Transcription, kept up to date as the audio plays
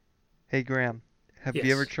Hey Graham, have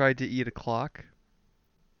you ever Yes, tried to eat a clock?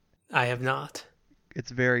 I have not.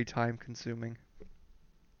 It's very time consuming.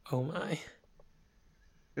 Oh my.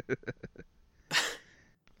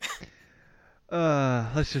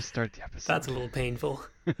 Let's just start the That's a episode. little painful.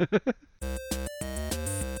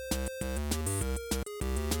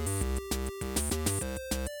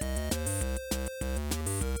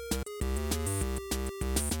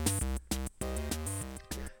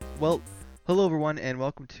 Well, hello everyone and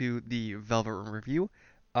welcome to the Velvet Room Review.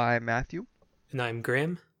 I'm Matthew And I'm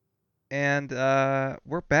Graham. and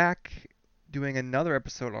we're back doing another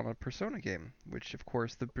episode on a Persona game, which of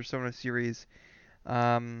course the Persona series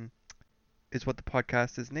um, is what the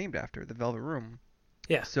podcast is named after, the Velvet Room.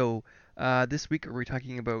 Yeah. So this week we're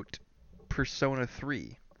talking about Persona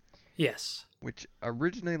 3, Yes. which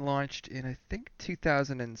originally launched in I think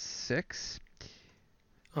 2006.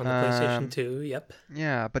 On the PlayStation Um, 2. Yep.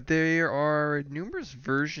 yeah, but there are numerous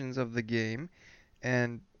versions of the game,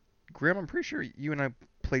 and Graham, I'm pretty sure you and I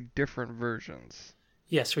played different versions.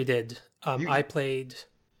 Yes, we did. You I played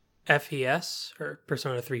FES or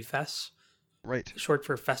Persona 3 FES, right? short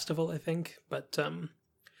for festival, I think. But and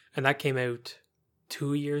that came out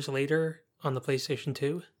 2 years later on the PlayStation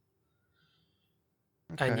 2.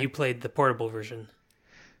 And you Okay, played the portable version.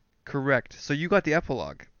 correct. So you got the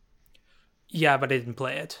epilogue. Yeah, but I didn't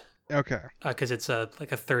play it Okay. because it's a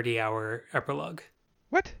like a 30-hour epilogue.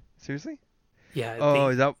 What? Seriously? Yeah, Oh,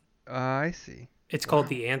 the is that? I see. it's called Wow.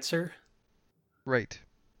 The Answer, Right.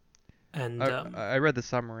 and I read the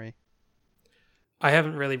summary. I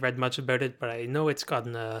haven't really read much about it, but I know it's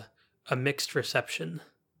gotten a mixed reception.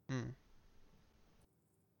 Hmm.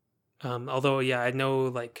 Although, yeah, I know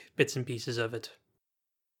like bits and pieces of it.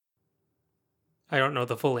 I don't know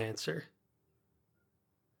the full answer,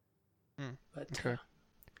 Hmm. but Okay.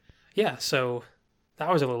 yeah. So that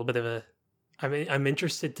was a little bit of a. I mean, I'm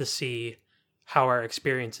interested to see how our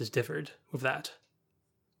experiences differed with that.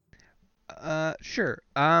 Sure.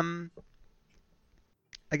 I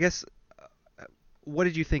guess. What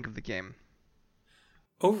did you think of the game?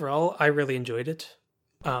 Overall, I really enjoyed it.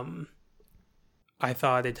 Um, I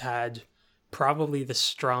thought it had probably the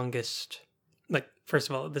strongest. Like, first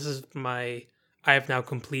of all, this is my. I have now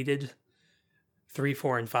completed 3,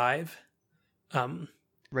 4, and 5. Um,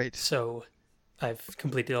 Right. So I've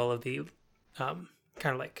completed all of the kind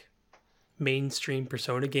of like mainstream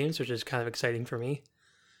Persona games, which is kind of exciting for me.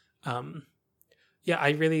 Um, yeah,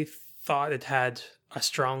 I really thought it had a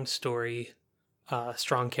strong story,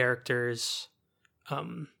 strong characters,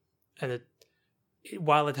 um, and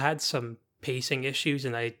while it had some pacing issues,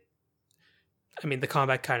 and I mean, the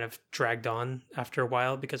combat kind of dragged on after a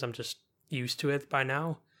while because I'm just used to it by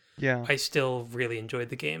now. Yeah. I still really enjoyed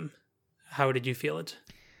the game. How did you feel it?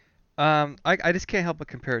 I just can't help but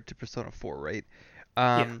compare it to Persona 4, right?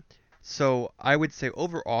 Yeah, Um, so I would say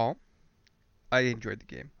overall, I enjoyed the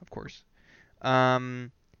game, of course.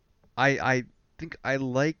 Um, I think I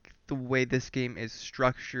like the way this game is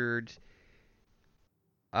structured.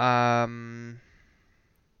 Um,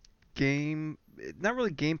 not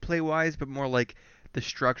really gameplay wise, but more like the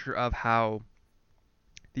structure of how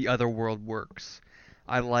the other world works.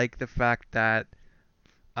 I like the fact that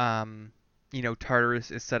um,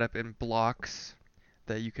 Tartarus is set up in blocks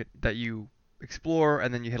that you explore,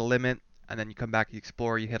 and then you hit a limit, and then you come back, you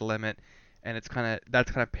explore, you hit a limit, and that's kind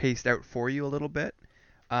of paced out for you a little bit.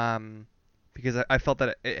 Um, because I felt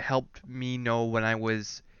that it helped me know when I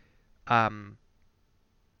was um,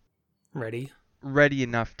 ready. ready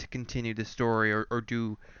enough to continue the story or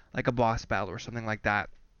do like a boss battle or something like that.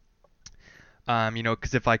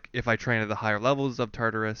 Because if I trained at the higher levels of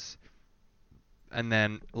Tartarus and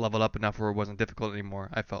then leveled up enough where it wasn't difficult anymore,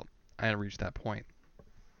 I felt I had reached that point.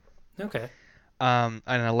 Okay. And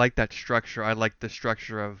I like that structure. I like the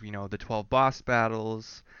structure of the 12 boss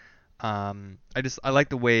battles. I like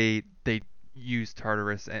the way they use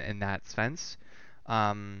Tartarus in that sense.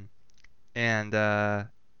 Um, and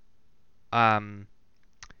um,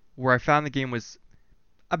 where I found the game was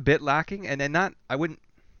a bit lacking, and not I wouldn't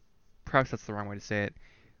perhaps that's the wrong way to say it.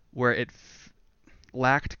 Where it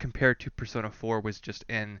lacked compared to Persona 4 was just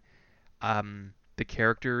in the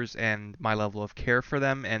characters and my level of care for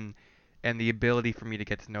them and the ability for me to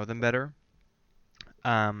get to know them better.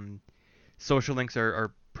 Um, Social links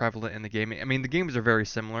are prevalent in the game. I mean, the games are very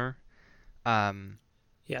similar um,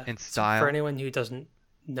 Yeah. in So for style. anyone who doesn't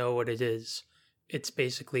know what it is, it's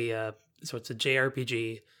basically it's a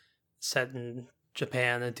JRPG set in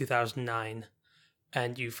Japan in 2009,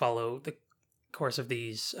 and you follow the course of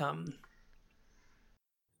these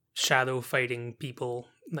shadow fighting people,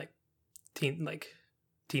 like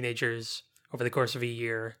teenagers over the course of a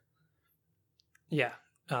year. Yeah.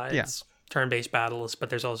 Yeah. It's turn-based battles, but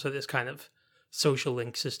there's also this kind of social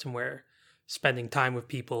link system where spending time with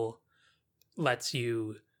people lets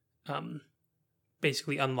you um,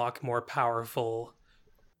 basically unlock more powerful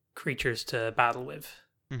creatures to battle with.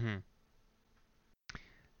 Hmm.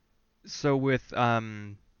 So with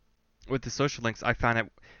the social links, I found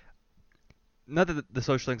it not that the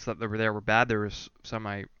social links that were there were bad. There was some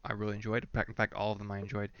I really enjoyed. In fact, all of them I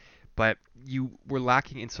enjoyed. But you were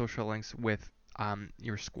lacking in social links with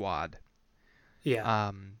your squad.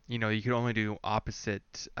 Yeah, You could only do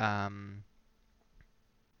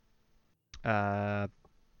uh,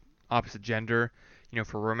 opposite gender,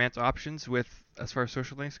 for romance options with as far as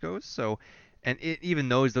social links goes. So, and even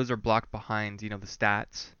those are blocked behind, the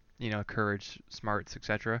stats, courage, smarts,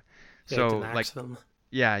 etc. you have to So like, max them.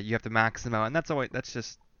 yeah, you have to max them out, and that's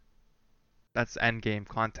end game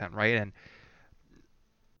content, right? And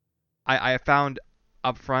I found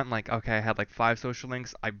up front, like, okay, I had like 5 social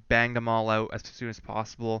links. I banged them all out as soon as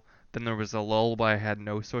possible. Then there was a lull where I had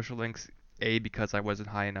no social links. A, because I wasn't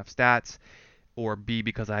high enough stats, or B,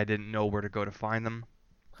 because I didn't know where to go to find them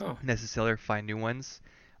Oh, necessarily, or find new ones.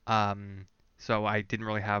 Um, so I didn't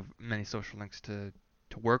really have many social links to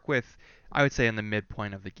work with. I would say in the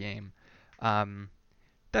midpoint of the game. Um,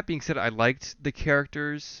 that being said, I liked the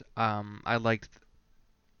characters. I liked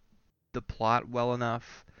the plot well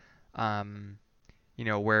enough. Um,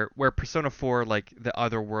 where Persona 4, like the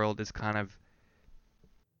other world, is kind of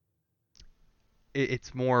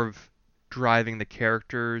it's more of driving the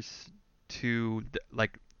characters to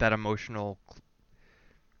like that emotional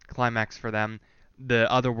climax for them.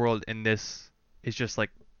 The other world in this is just like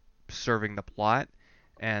serving the plot,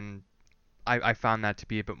 and I found that to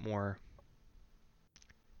be a bit more.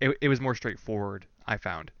 It was more straightforward, I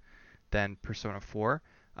found, than Persona 4.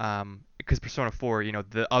 Because Persona 4,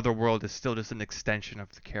 the other world is still just an extension of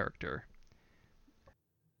the character. yeah,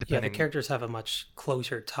 the Depending, characters have a much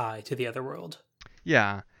closer tie to the other world.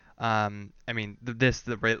 yeah. I mean,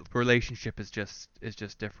 the relationship is just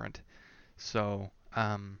different. So,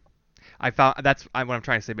 I found what I'm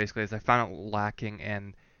trying to say basically is I found it lacking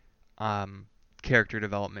in um, character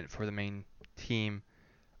development for the main team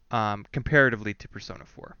comparatively to Persona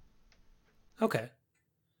 4. Okay.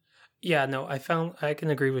 Yeah, no, I can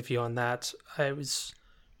agree with you on that.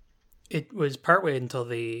 It was partway until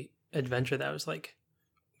the adventure that I was like,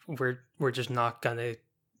 we're just not gonna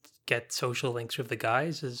get social links with the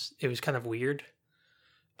guys. Is It was kind of weird.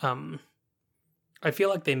 Um, I feel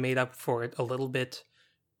like they made up for it a little bit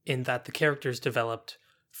in that the characters developed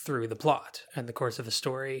through the plot and the course of the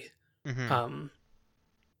story, Hmm. um,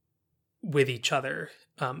 with each other.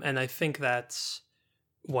 And I think that's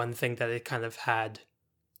one thing that it kind of had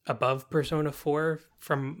above Persona 4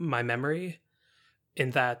 from my memory,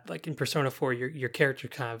 in that like in Persona 4 your character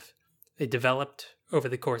kind of they developed over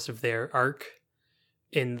the course of their arc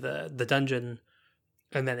in the dungeon,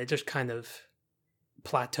 and then it just kind of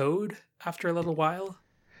plateaued after a little while.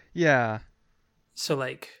 Yeah. So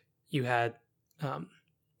like you had um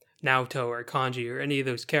Naoto or Kanji or any of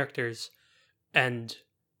those characters, and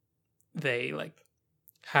they like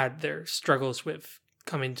had their struggles with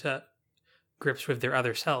coming to grips with their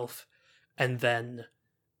other self, and then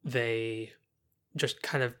they just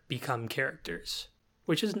kind of become characters,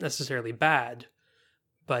 which isn't necessarily bad,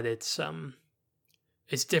 but it's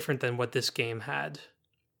different than what this game had.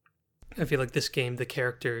 I feel like this game the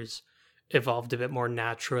characters evolved a bit more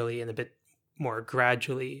naturally and a bit more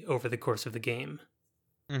gradually over the course of the game.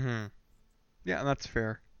 Hmm. Yeah, that's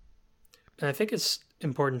fair. And I think it's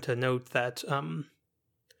important to note that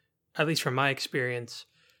at least from my experience,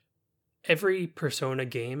 every Persona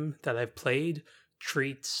game that I've played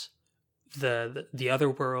treats the other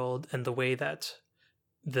world and the way that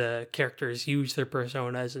the characters use their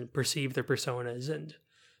personas and perceive their personas and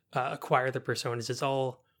acquire their personas. It's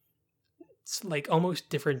like almost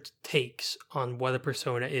different takes on what a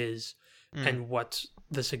persona is Mm. and what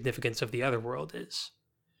the significance of the other world is.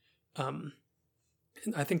 Um,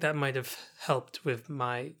 and I think that might have helped with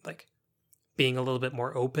my like being a little bit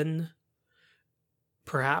more open,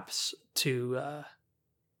 perhaps, to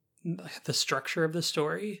the structure of the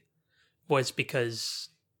story, was because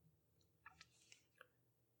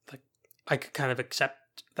like I could kind of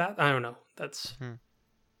accept that. I don't know. That's Hmm.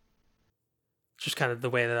 just kind of the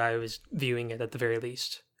way that I was viewing it at the very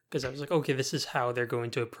least. Because I was like, okay, this is how they're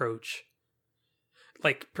going to approach.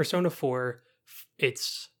 Like Persona 4,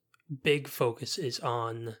 its big focus is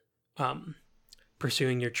on um,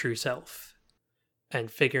 pursuing your true self and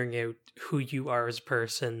figuring out who you are as a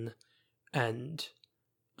person, and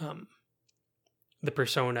um, the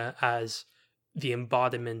persona as the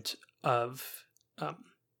embodiment of um,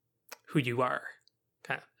 who you are,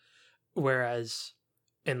 kind of. Whereas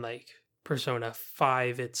in like Persona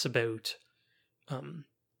 5, it's about, um,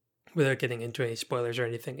 without getting into any spoilers or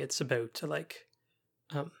anything, it's about like,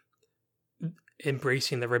 um,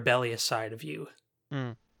 embracing the rebellious side of you.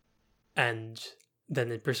 Mm, And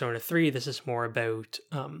then in Persona 3, this is more about,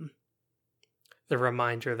 the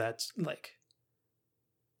reminder that like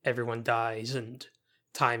everyone dies and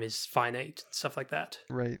time is finite and stuff like that.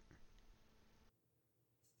 right.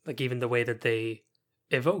 Like even the way that they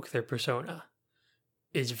evoke their persona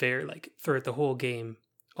is very like throughout the whole game.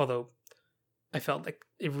 Although I felt like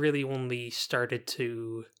it really only started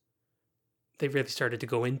to they really started to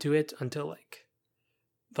go into it until like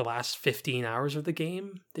the last 15 hours of the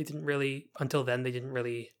game. They didn't really until then they didn't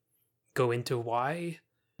really go into why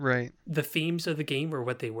Right. the themes of the game were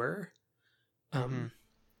what they were. Mm-hmm. Um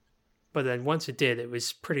but then once it did, it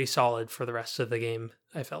was pretty solid for the rest of the game,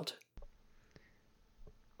 I felt.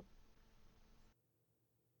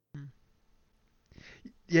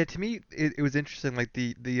 Yeah, to me, it was interesting. Like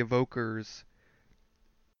the evokers,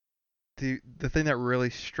 the thing that really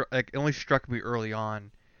struck, like, it only struck me early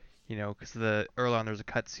on, because the early on there's a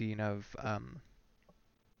cutscene of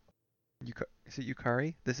is it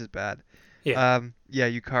Yukari? This is bad. Yeah. Yeah,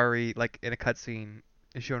 Yukari, like in a cutscene,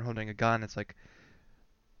 is shown holding a gun. It's like,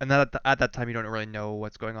 and that at that time you don't really know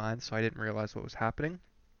what's going on, so I didn't realize what was happening.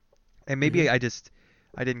 And Hmm. maybe I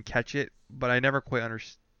didn't catch it, but I never quite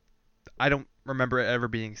understood. I don't remember it ever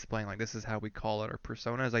being explained like this is how we call it our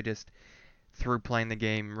personas. I just through playing the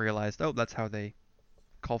game realized, oh, that's how they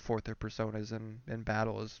call forth their personas in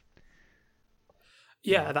battles.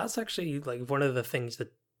 You Yeah, know. that's actually like one of the things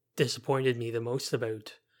that disappointed me the most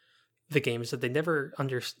about the game is that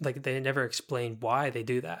they never explain why they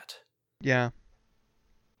do that. Yeah.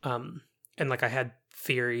 Um and like I had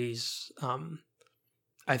theories.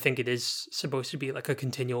 I think it is supposed to be like a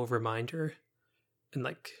continual reminder and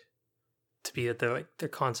like to be that they're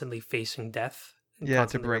constantly facing death and Yeah, to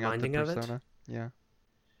constantly bring out the reminding of it. persona. Yeah.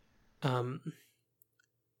 Um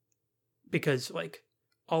because like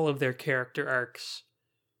all of their character arcs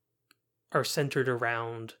are centered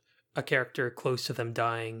around a character close to them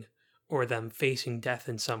dying or them facing death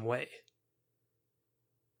in some way.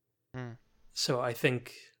 Mm. So I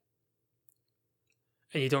think,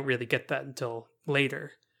 and you don't really get that until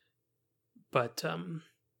later, but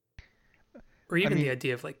or I even the mean,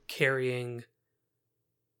 idea of like carrying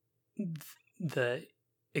the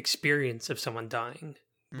experience of someone dying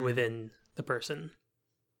mm, within the person.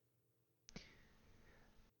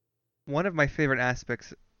 one of my favorite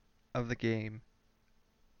aspects of the game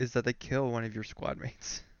is that they kill one of your squad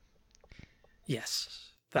mates.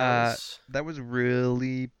 Yes, that Uh, was. that was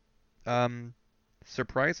really um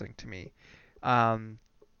surprising to me. Um,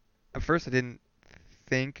 at first I didn't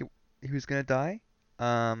think he was gonna die.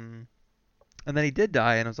 Um, and then he did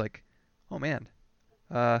die, and I was like, oh man.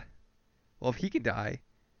 Uh, well, if he can die,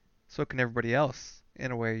 so can everybody else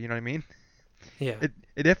in a way. You know what I mean? Yeah.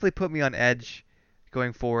 It definitely put me on edge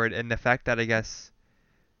going forward, and the fact that I guess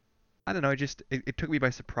I don't know, it took me by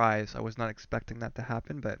surprise. I was not expecting that to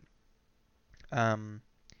happen, but um,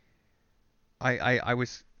 I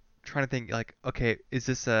was trying to think like, okay, is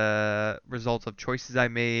this a result of choices I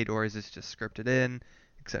made, or is this just scripted in,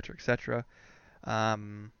 etc., etc.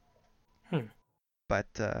 Um, Hmm. but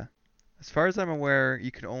as far as I'm aware,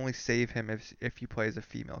 you can only save him if you play as a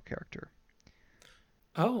female character.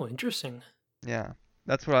 Oh, interesting. Yeah,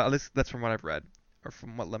 at least that's from what I've read, or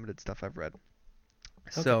from what limited stuff I've read.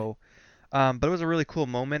 Okay. So, but it was a really cool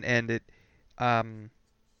moment, and um,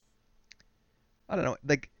 I don't know,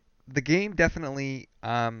 like the game definitely,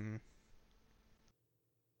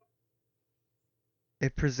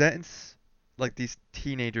 it presents like these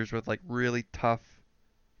teenagers with like really tough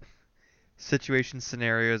situation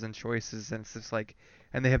scenarios and choices, and it's just like,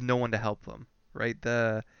 and they have no one to help them, right?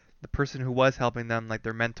 The person who was helping them, like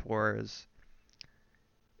their mentors,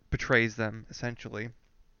 betrays them essentially,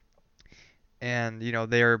 and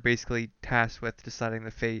they are basically tasked with deciding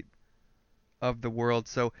the fate of the world.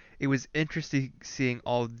 So it was interesting seeing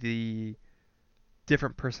all the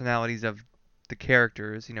different personalities of the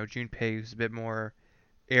characters. Junpei, who's a bit more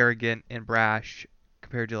arrogant and brash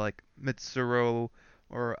compared to like Mitsuru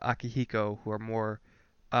or Akihiko, who are more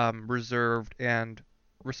reserved and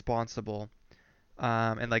responsible.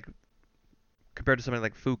 And like compared to somebody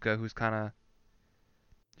like Fuka, who's kind of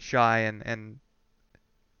shy and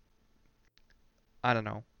I don't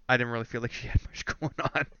know. I didn't really feel like she had much going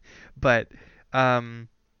on, but um,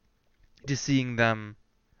 just seeing them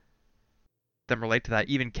relate to that.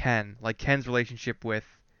 Even Ken, like Ken's relationship with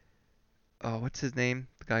what's his name?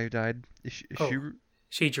 The guy who died. Oh,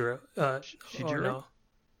 Shijiro. Shijiro?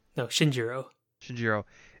 No, Shinjiro. Shinjiro.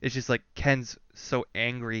 It's just like Ken's so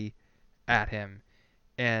angry at him,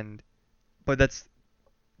 and but that's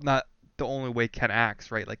not the only way Ken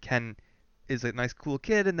acts, right? Like Ken is a nice, cool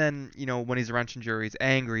kid, and then when he's around Shinjiro, he's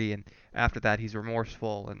angry, and after that, he's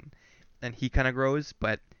remorseful, and he kind of grows.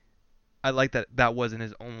 But I like that that wasn't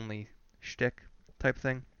his only shtick type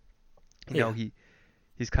thing. Yeah,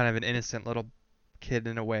 He's kind of an innocent little kid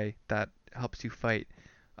in a way that helps you fight,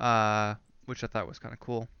 which I thought was kind of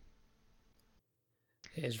cool.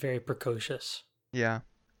 it's very precocious. Yeah.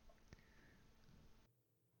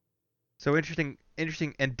 So interesting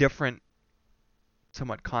and different,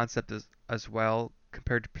 somewhat concept as well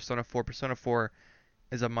compared to Persona 4. Persona 4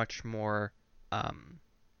 is a much more, um,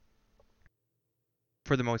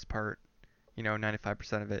 for the most part,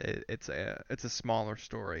 95% of it's a smaller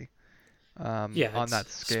story, Yeah, on it's that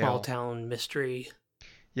small scale. town mystery.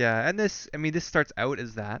 Yeah, and I mean, this starts out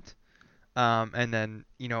as that, and then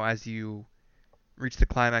as you reach the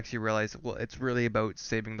climax, you realize, well, it's really about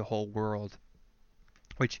saving the whole world,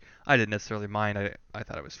 which I didn't necessarily mind. I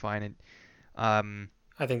thought it was fine, and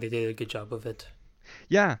I think they did a good job of it.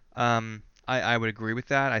 yeah, I would agree with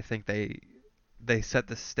that. I think they set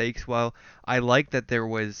the stakes well. I like that there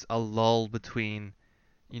was a lull between,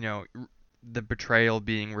 the betrayal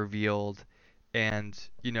being revealed and,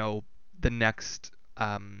 the next,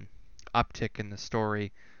 uptick in the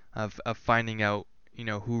story of finding out,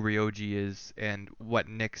 who Ryoji is and what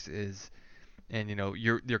Nyx is, and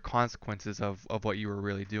your consequences of what you were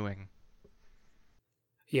really doing.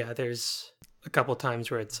 Yeah, there's a couple times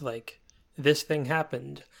where it's like this thing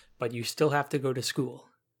happened, but you still have to go to school.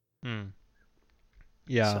 Hmm.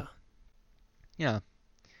 Yeah. So Yeah.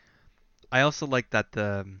 I also like that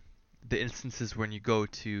the instances when you go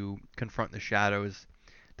to confront the shadows,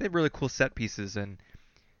 they have really cool set pieces,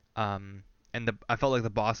 um and I felt like the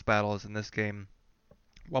boss battles in this game,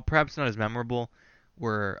 while perhaps not as memorable,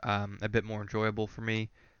 were a bit more enjoyable for me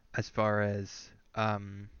as far as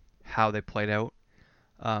how they played out.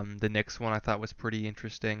 The Nyx one I thought was pretty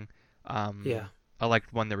interesting. yeah, I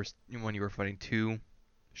liked when you were fighting two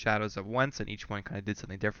shadows at once, and each one kind of did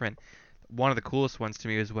something different. One of the coolest ones to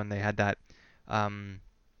me was when they had that, um,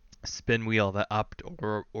 spin wheel that upped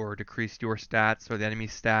or decreased your stats or the enemy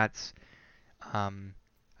stats. Um,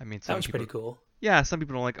 I mean, that was pretty cool. some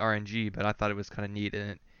people don't like RNG, but I thought it was kind of neat,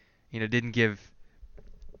 and didn't give.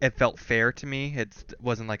 It felt fair to me. It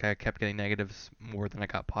wasn't like I kept getting negatives more than I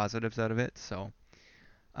got positives out of it. So,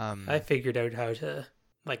 I um, figured out how to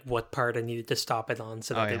like what part I needed to stop it on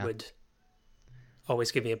so oh that it yeah, would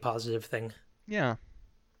always give me a positive thing. yeah,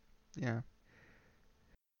 yeah,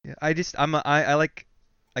 yeah. I like,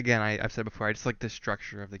 again, I've said before, I just like the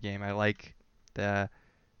structure of the game. I like the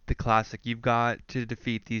the classic. You've got to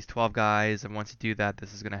defeat these 12 guys, and once you do that,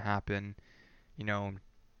 this is gonna happen. You know,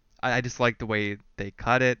 I just like the way they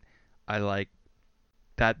cut it. I like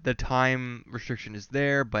that the time restriction is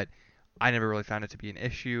there, but I never really found it to be an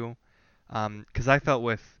issue. Because I felt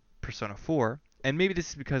with Persona 4, and maybe this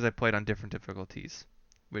is because I played on different difficulties,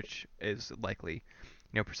 which is likely.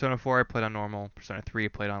 Persona 4 I played on normal, Persona 3 I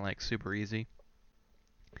played on like super easy.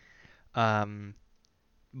 Um,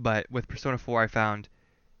 but with Persona 4 I found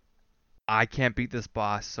I can't beat this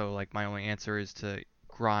boss, so like my only answer is to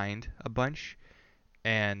grind a bunch,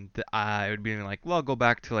 and I would be like, well, go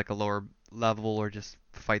back to like a lower level or just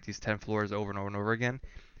fight these 10 floors over and over and over again.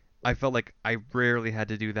 I felt like I rarely had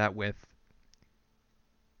to do that with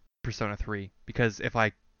Persona 3 because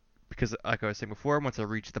like I was saying before, once I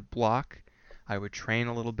reached the block, I would train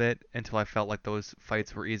a little bit until I felt like those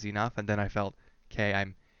fights were easy enough, and then I felt, okay,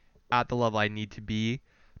 I'm at the level I need to be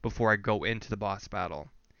before I go into the boss battle.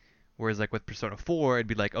 Whereas like with Persona 4, it'd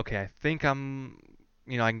be like, okay, I think I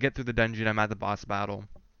can get through the dungeon, I'm at the boss battle,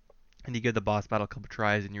 and you give the boss battle a couple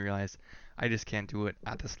tries, and you realize I just can't do it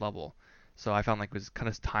at this level. So I found like it was kind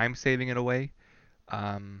of time saving in a way,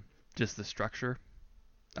 um, just the structure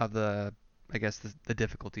of I guess the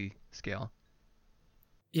difficulty scale.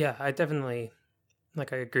 Yeah, I definitely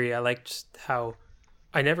I agree. I liked how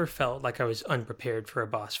I never felt like I was unprepared for a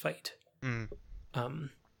boss fight. Mm,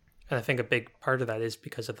 Um, and I think a big part of that is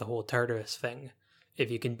because of the whole Tartarus thing. If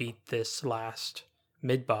you can beat this last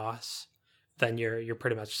mid boss, then you're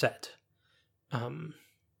pretty much set. Um,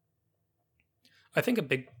 I think a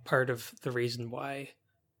big part of the reason why,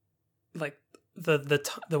 like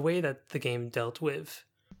the way that the game dealt with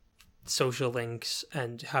social links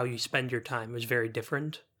and how you spend your time was very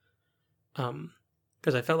different.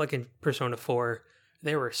 Because I felt like in Persona 4,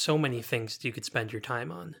 there were so many things that you could spend your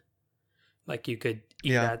time on. Like you could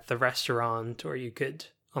eat yeah, at the restaurant, or you could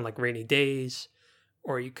on like rainy days,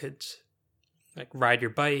 or you could like ride your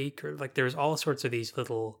bike, or like there was all sorts of these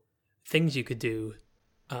little things you could do.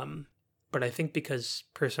 Um, but I think because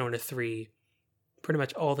Persona 3, pretty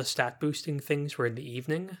much all the stat boosting things were in the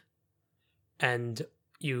evening, and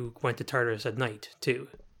you went to Tartarus at night too.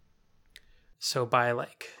 So by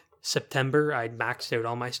like September, I'd maxed out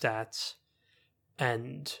all my stats,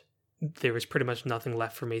 and there was pretty much nothing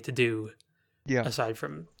left for me to do Yeah. aside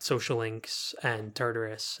from social links and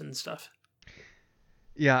Tartarus and stuff.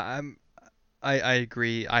 Yeah, I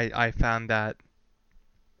agree. I found that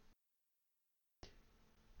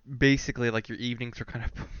basically like your evenings were kind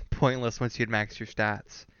of pointless once you had maxed your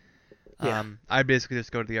stats. Yeah. I'd basically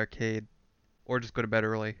just go to the arcade or just go to bed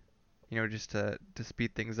early, just to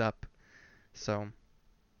speed things up. So,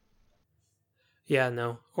 Yeah,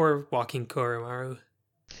 no. Or walking Koromaru.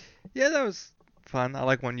 yeah, that was fun. I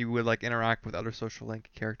like when you would like interact with other social link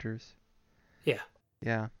characters. Yeah.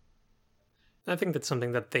 Yeah, I think that's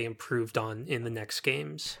something that they improved on in the next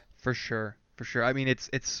games. for sure. For sure. I mean,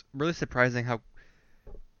 it's really surprising how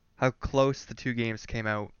close the two games came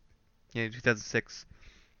out, 2006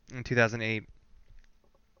 and 2008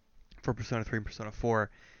 for Persona 3 and Persona 4.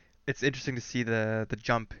 It's interesting to see the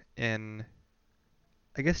jump in,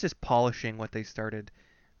 I guess, just polishing what they started.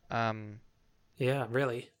 Um, Yeah,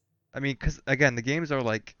 really. I mean, because again, the games are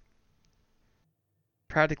like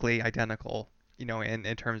practically identical,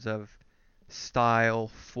 in terms of style,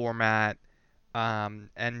 format,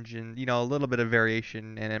 engine, a little bit of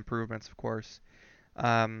variation and improvements, of course.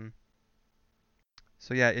 Um,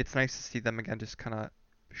 so yeah, it's nice to see them again just kind of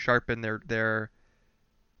sharpen their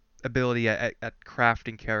ability at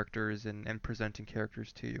crafting characters and presenting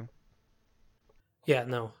characters to you. Yeah,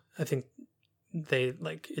 no. I think they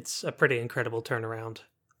like it's a pretty incredible turnaround.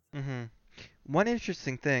 hmm One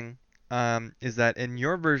interesting thing is that in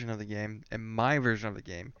your version of the game and my version of the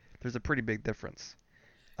game, there's a pretty big difference.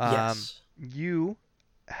 Yes. You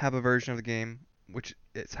have a version of the game, which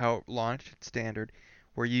is how it launched, it's standard,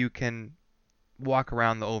 where you can walk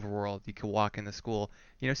around the overworld. You can walk in the school,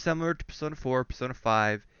 similar to Persona 4, Persona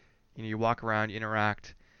 5. You walk around, you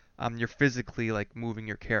interact. You're physically like moving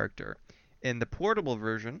your character. In the portable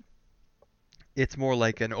version, it's more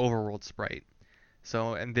like an overworld sprite.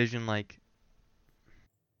 So envision like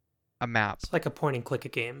a map. It's like a point and click a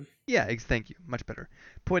game. Yeah, thank you. Much better.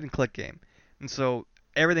 Point and click game. And so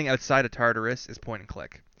everything outside of Tartarus is point and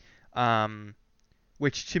click. Um,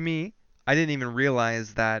 which to me, I didn't even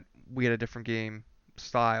realize that we had a different game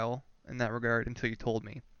style in that regard until you told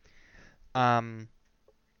me. Um,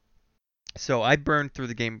 so I burned through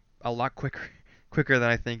the game a lot quicker than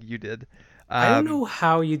I think you did. I don't Um, know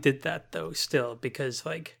how you did that though still because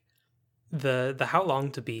like the how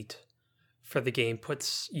long to beat for the game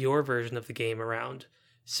puts your version of the game around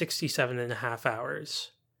 67 and a half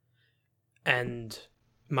hours and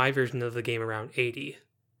my version of the game around 80.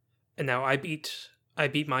 And now I beat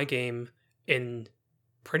my game in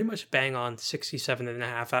pretty much bang on 67 and a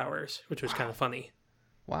half hours, which was kind wow, of funny.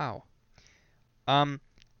 wow. Um,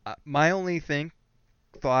 my only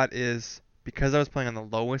thought is because I was playing on the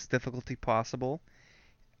lowest difficulty possible,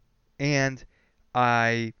 and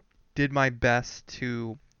I did my best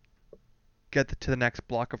to get to the next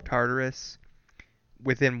block of Tartarus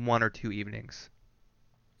within 1 or 2 evenings.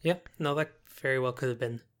 Yeah, no, that very well could have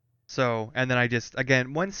been. So, and then I just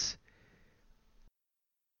again once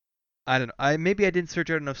I don't know, I maybe I didn't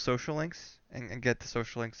search out enough social links and get the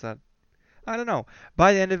social links that I don't know.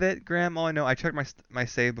 By the end of it, Graham, all I know, I checked my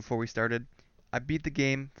save before we started. I beat the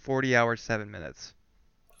game 40 hours 7 minutes.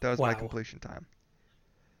 That was my Wow, completion time.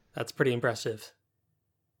 that's pretty impressive.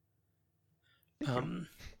 Thank you. Um,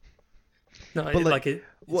 no, But like, it's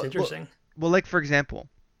what, interesting. like for example,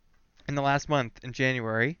 in the last month in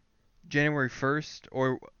January 1st,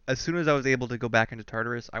 or as soon as I was able to go back into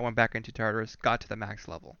Tartarus, I went back into Tartarus, got to the max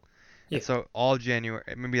level. And Yeah, so all January,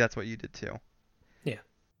 maybe that's what you did too. yeah,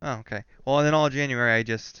 Oh, okay. Well, and then all January I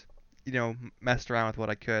just, messed around with what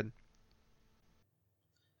I could.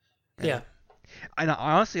 yeah. And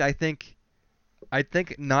honestly, I think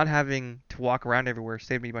not having to walk around everywhere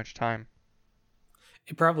saved me a bunch of time.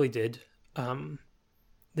 It probably did. Um,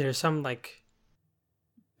 there's some like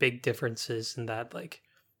big differences in that, like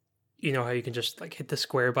you know how you can just like hit the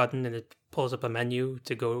square button and it pulls up a menu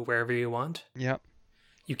to go wherever you want. Yep.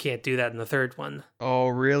 You can't do that in the third one. Oh,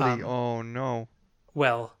 really? Um, Oh, no.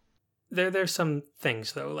 well, there's some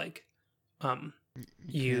things though, like um,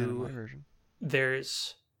 You can in my you version.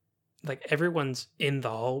 there's like everyone's in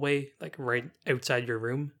the hallway, like right outside your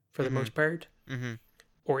room for the Mhm. most part, Mhm.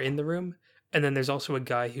 or in the room. And then there's also a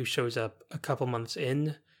guy who shows up a couple months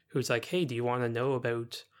in who's like, "Hey, do you want to know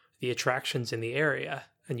about the attractions in the area?"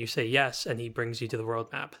 And you say yes, and he brings you to the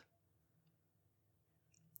world map.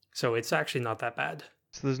 So it's actually not that bad.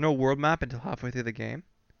 So there's no world map until halfway through the game.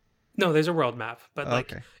 No, there's a world map, but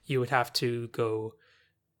like Okay. you would have to go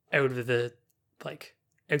out of the like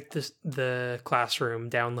out the classroom,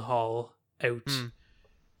 down the hall, out Hmm.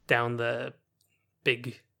 down the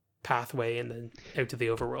big pathway, and then out to the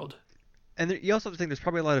overworld. And you also have to think there's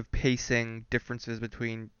probably a lot of pacing differences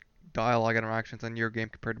between dialogue interactions on your game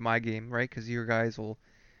compared to my game, right? Because your guys will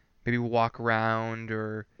maybe walk around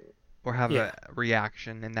or have Yeah, a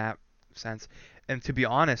reaction in that sense. And to be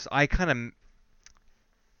honest, I kind of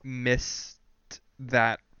missed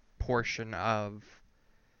that portion of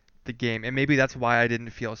the game, and maybe that's why I didn't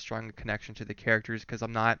feel a strong connection to the characters because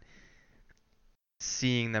I'm not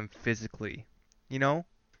seeing them physically, you know?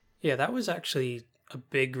 yeah, that was actually a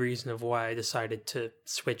big reason of why I decided to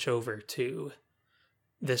switch over to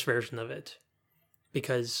this version of it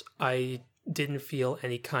because I didn't feel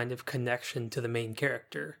any kind of connection to the main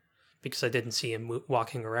character because I didn't see him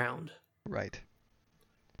walking around. Right.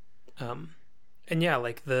 Um, and yeah,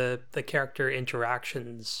 like the character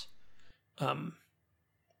interactions um,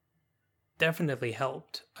 definitely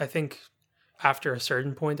helped. I think after a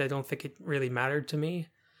certain point, I don't think it really mattered to me,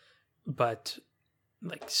 but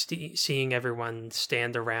like seeing everyone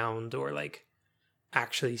stand around or like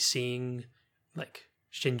actually seeing like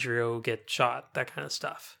Shinjiro get shot, that kind of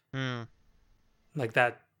stuff, Hmm. like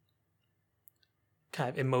that kind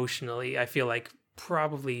of emotionally, I feel like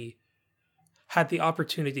probably had the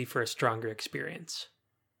opportunity for a stronger experience.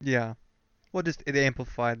 Yeah. Well, just it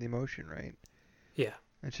amplified the emotion, right? Yeah,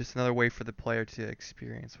 It's just another way for the player to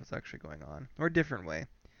experience what's actually going on, or a different way.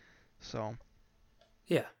 So,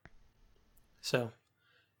 yeah. So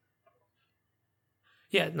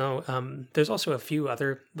yeah, no. There's also a few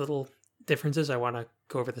other little differences I want to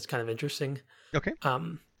go over that's kind of interesting. okay.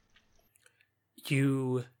 Um,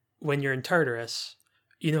 you when you're in Tartarus,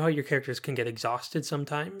 you know how your characters can get exhausted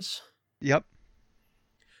sometimes. Yep.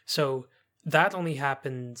 So that only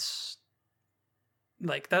happens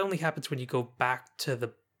that only happens when you go back to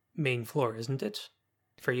the main floor, isn't it?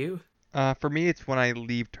 For you? For me, it's when I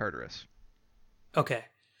leave Tartarus. Okay.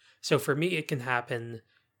 So for me, it can happen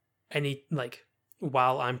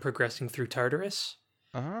while I'm progressing through Tartarus,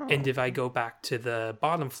 and Oh. if I go back to the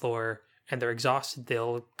bottom floor and they're exhausted,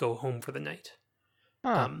 they'll go home for the night.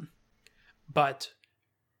 Huh. Um, but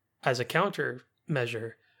as a counter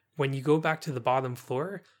measure, when you go back to the bottom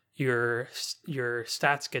floor, your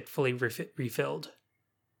stats get fully refilled.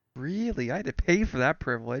 Really? I had to pay for that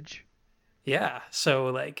privilege. Yeah, so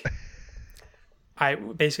like I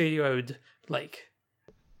would like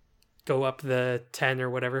go up the 10 or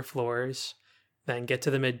whatever floors, then get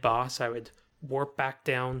to the mid boss. I would warp back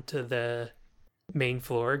down to the main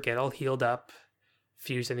floor, get all healed up,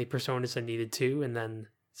 fuse any personas I needed to, and then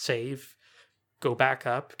save, go back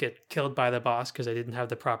up, get killed by the boss because I didn't have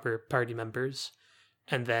the proper party members,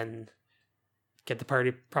 and then get the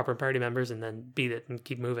proper party members and then beat it and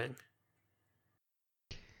keep moving.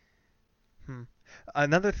 Hmm.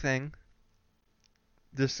 Another thing,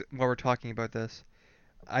 just while we're talking about this,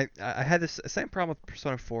 I had this same problem with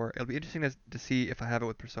Persona 4. It'll be interesting to see if I have it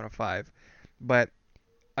with Persona 5, but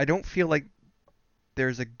I don't feel like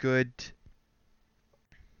there's a good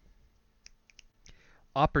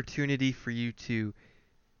opportunity for you to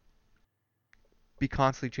be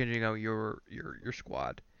constantly changing out your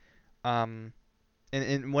squad. Um,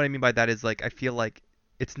 and what I mean by that is like I feel like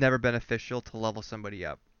it's never beneficial to level somebody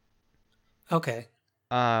up. Okay.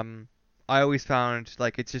 Um, I always found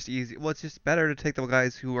like it's just easy. Well, it's just better to take the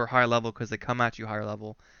guys who are high level because they come at you higher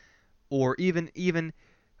level. Or even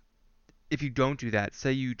if you don't do that,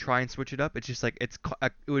 say you try and switch it up, it's just like it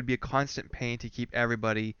would be a constant pain to keep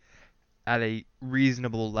everybody at a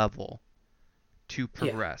reasonable level to Yeah.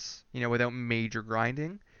 progress, without major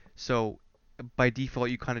grinding. So by default,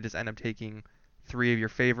 you kind of just end up taking three of your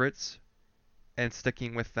favorites and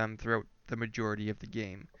sticking with them throughout the majority of the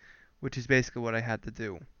game, which is basically what I had to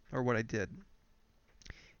do, or what I did.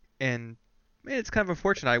 And man, it's kind of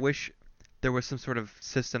unfortunate. I wish there was some sort of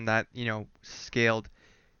system that, scaled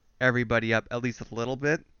everybody up at least a little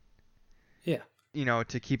bit, Yeah.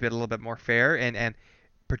 to keep it a little bit more fair, and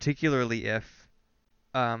particularly if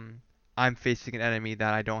um I'm facing an enemy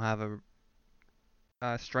that I don't have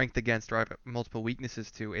a strength against or I have multiple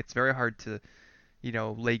weaknesses to. It's very hard to,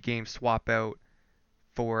 late game swap out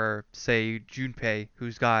for say Junpei,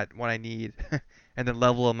 who's got what I need, and then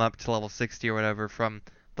level him up to level 60 or whatever from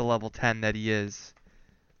the level 10 that he is.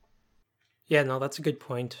 Yeah, no, that's a good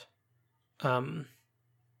point. Um,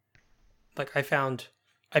 like I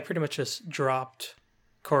pretty much just dropped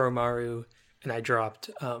Koromaru and I dropped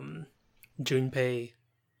Junpei,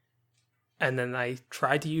 and then I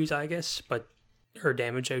tried to use Aegis, but her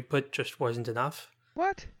damage output just wasn't enough.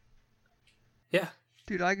 What? Yeah,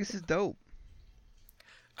 Dude, Aegis is dope.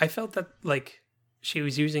 I felt that like she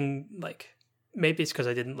was using like maybe it's because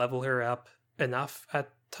I didn't level her up enough at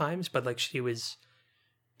times, but like she was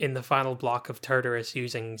in the final block of Tartarus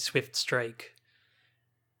using Swift Strike,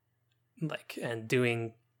 like and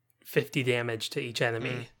doing 50 damage to each Mm,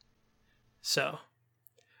 enemy. So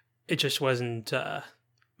it just wasn't.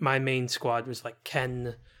 My main squad was like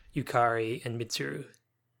Ken, Yukari, and Mitsuru.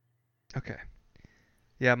 okay.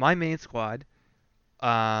 Yeah, my main squad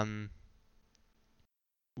um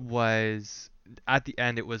was at the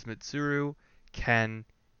end it was Mitsuru, Ken,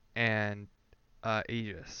 and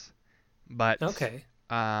Aegis. But Okay.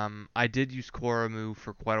 I did use Koromu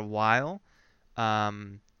for quite a while.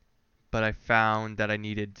 Um, but I found that I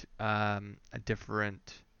needed a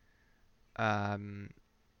different um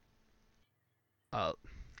uh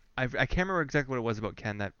I can't remember exactly what it was about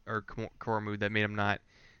Ken that or Koromu that made him not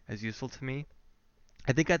as useful to me.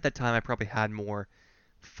 I think at that time I probably had more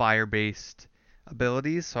fire-based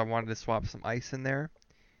abilities, so I wanted to swap some ice in there.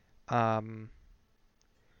 Um,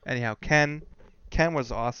 anyhow, Ken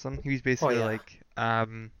was awesome. He was Oh basically yeah, like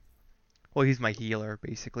well, he's my healer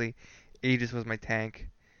basically. Aegis was my tank,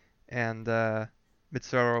 and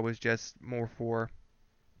Mitsuru was just more for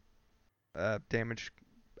damage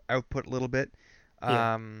output a little bit.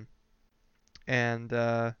 yeah. Um, and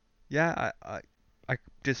yeah, I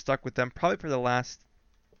just stuck with them probably for the last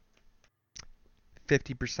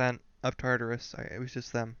 50% of Tartarus. It was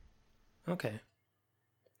just them. Okay.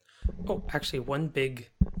 Oh, actually, one big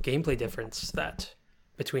gameplay difference that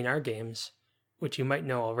between our games, which you might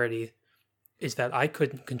know already, is that I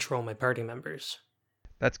couldn't control my party members.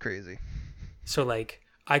 That's crazy. So like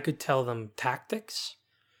I could tell them tactics,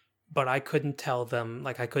 but I couldn't tell them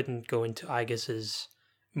like I couldn't go into Aegis's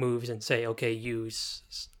moves and say, okay, use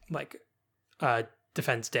like uh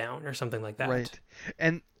defense down or something like that. Right.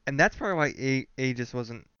 And that's probably why Aegis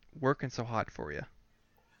wasn't working so hot for you.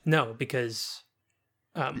 No, because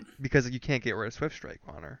Because you can't get rid of Swift Strike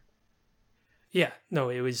on her. yeah, no,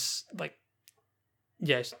 it was like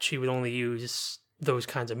yes, she would only use those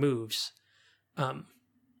kinds of moves. Um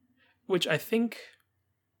which I think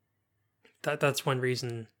that's one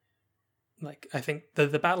reason like I think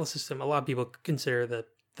the battle system a lot of people consider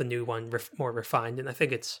the new one more refined and I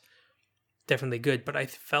think it's definitely good, but I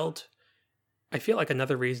feel like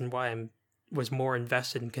another reason why I was more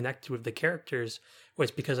invested and connected with the characters was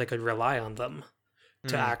because I could rely on them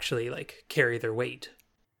to Mm, actually like carry their weight.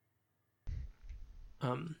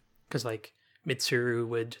 Because like Mitsuru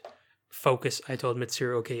would focus. I told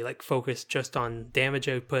Mitsuru, okay, like focus just on damage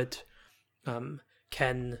output. Um,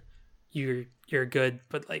 Ken, you're good,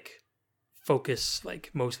 but like focus like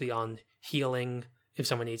mostly on healing if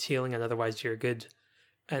someone needs healing, and otherwise you're good.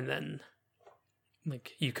 And then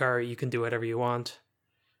like Yukari, you can do whatever you want.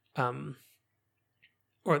 Um,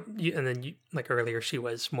 and then like earlier, she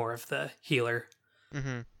was more of the healer,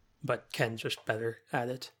 mm-hmm. but Ken's just better at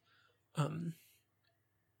it. Um,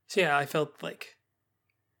 so yeah, I felt like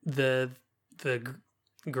the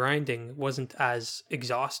grinding wasn't as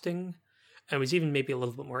exhausting, and was even maybe a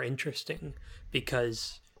little bit more interesting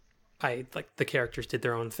because I like the characters did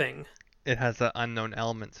their own thing. It has that unknown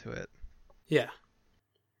element to it. Yeah,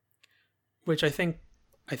 which I think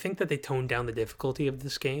that they toned down the difficulty of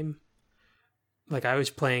this game. Like I was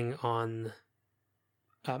playing on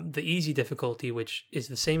the easy difficulty, which is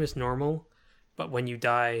the same as normal, but when you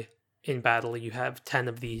die in battle, you have 10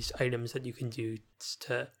 of these items that you can do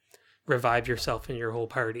to revive yourself and your whole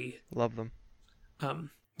party. Love them.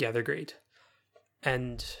 Yeah, they're great.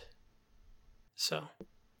 And so,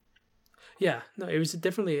 yeah, no, it was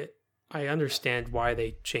definitely, I understand why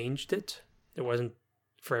they changed it. It wasn't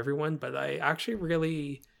for everyone, but I actually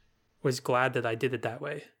really was glad that I did it that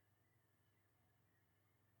way.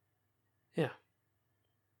 Yeah.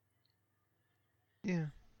 Yeah.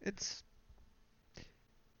 It's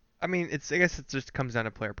I mean, I guess it just comes down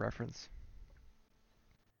to player preference.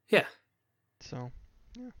 Yeah. So,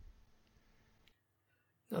 yeah.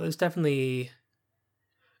 No, there's definitely,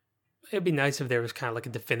 it'd be nice if there was kind of like a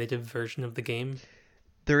definitive version of the game.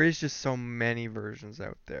 There is just so many versions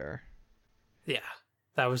out there. Yeah.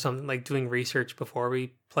 That was something like doing research before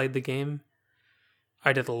we played the game.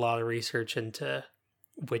 I did a lot of research into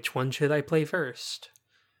which one should I play first.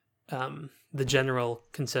 The general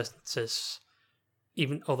consensus,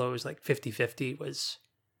 even although it was like 50-50, was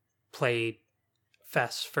play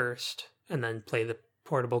FES first and then play the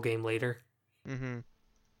portable game later. Mm-hmm.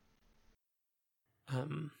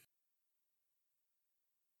 Um,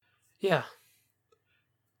 yeah.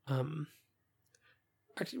 Um,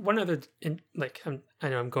 actually, one other, I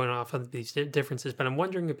know I'm going off on these differences, but I'm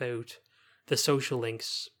wondering about the social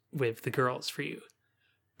links with the girls for you,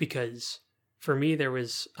 because for me there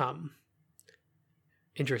was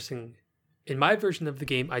interesting. In my version of the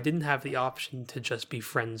game, I didn't have the option to just be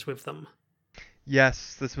friends with them.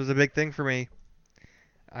 Yes, this was a big thing for me.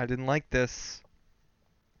 I didn't like this.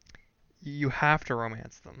 You have to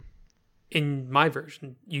romance them. In my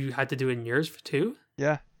version, you had to do it in yours too?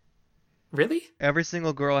 Yeah. Really? Every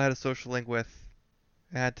single girl I had a social link with,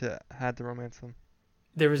 I had to romance them.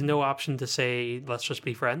 There was no option to say, let's just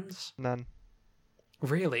be friends? None.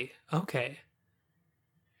 Really? Okay.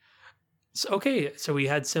 So we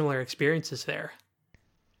had similar experiences there.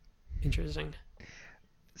 Interesting.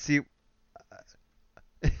 See,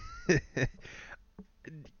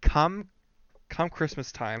 come come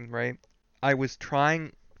Christmas time, right? I was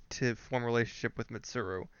trying to form a relationship with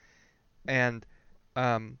Mitsuru, and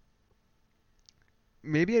um,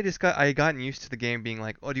 maybe I gotten used to the game being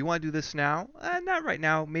like, oh, do you want to do this now? Not right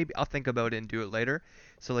now. Maybe I'll think about it and do it later.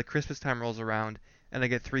 So like Christmas time rolls around, and I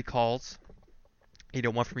get 3 calls.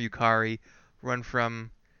 One from Yukari, one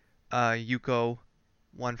from Yuko,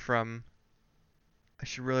 one from I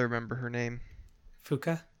should really remember her name.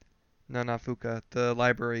 Fuka? No, not Fuka. The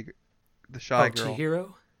library, the shy Oh, girl.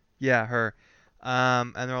 Chihiro? Yeah, her.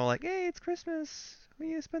 And they're all like, "Hey, it's Christmas. Who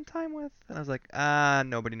you spend time with?" And I was like,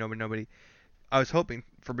 nobody, nobody, nobody. I was hoping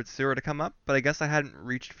for Mitsuru to come up, but I guess I hadn't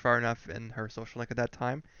reached far enough in her social link at that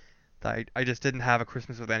time that I just didn't have a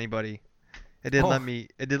Christmas with anybody. It didn't let Oh, me.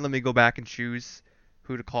 It didn't let me go back and choose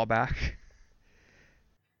who to call back.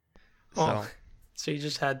 oh. So, So you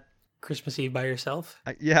just had Christmas Eve by yourself?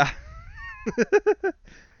 yeah.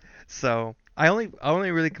 So I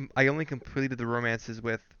only completed the romances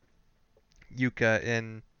with Yuka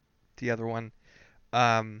in the other one.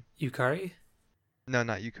 Um, Yukari? no,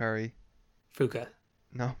 not Yukari. Fuka.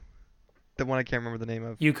 No, the one I can't remember the name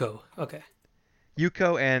of. Yuko. Okay.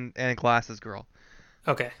 Yuko and Glasses Girl.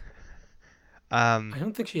 Okay. Um, I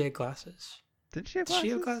don't think she had glasses. did she have Did she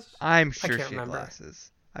have glasses? glasses? I'm I sure can't she had remember.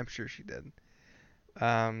 glasses. I'm sure she did.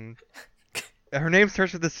 Um, her name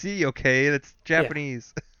starts with a C. Okay, that's Yeah.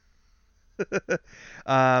 Japanese.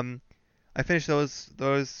 um, I finished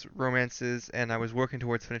those romances, and I was working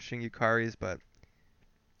towards finishing Yukari's, but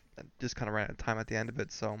I just kind of ran out of time at the end of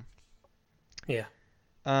it. So, Yeah.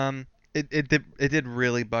 it did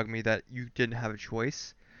really bug me that you didn't have a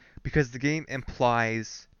choice, because the game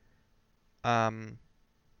um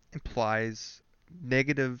implies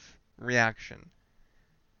negative reaction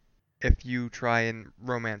if you try and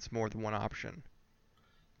romance more than one option.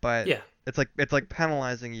 But Yeah. it's like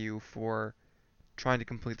penalizing you for trying to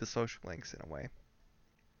complete the social links in a way.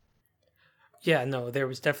 Yeah, no, there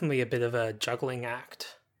was definitely a bit of a juggling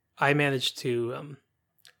act. I managed to,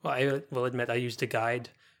 well, I will admit I used a guide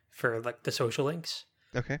for like the social links,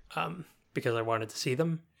 Okay. um, because I wanted to see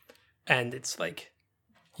them. And it's like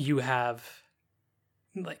you have,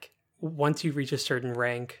 like, once you reach a certain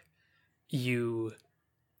rank, you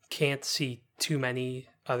can't see too many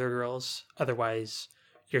other girls. Otherwise,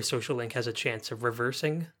 your social link has a chance of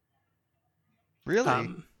reversing. Really?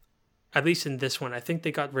 Um, at least in this one, I think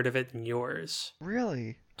they got rid of it in yours.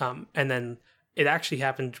 Really? And then it actually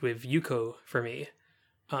happened with Yuko for me.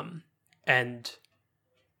 Um, and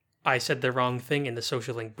I said the wrong thing and the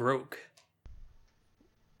social link broke.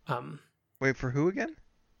 Um, Wait, for who again?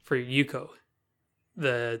 for Yuko,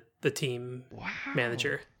 the team Wow.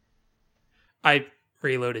 manager. I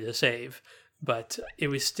reloaded a save, but it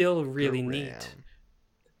was still The really neat. RAM.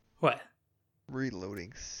 What?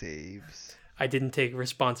 Reloading saves. I didn't take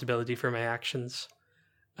responsibility for my actions.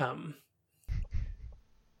 Um,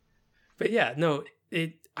 but yeah, no,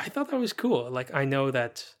 it. I thought that was cool. Like I know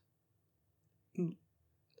that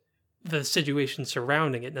the situation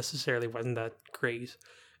surrounding it necessarily wasn't that great,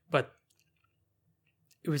 but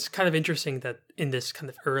it was kind of interesting that in this kind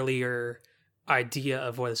of earlier idea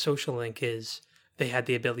of what a social link is, they had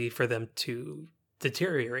the ability for them to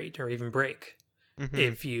deteriorate or even break Mm-hmm.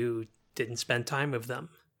 if you didn't spend time with them.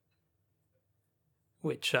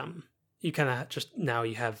 Which you kind of just now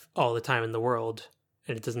you have all the time in the world,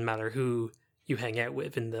 and it doesn't matter who you hang out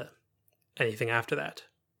with in the anything after that.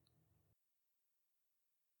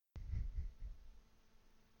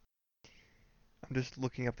 I'm just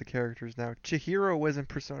looking up the characters now. Chihiro was in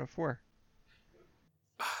Persona 4.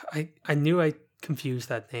 I knew I confused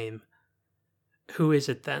that name. Who is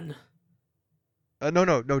it then? No,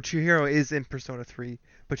 no, no. Chihiro is in Persona 3,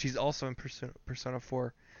 but she's also in Persona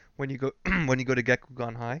 4. When you go when you go to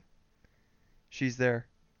Gekkoukan High, she's there.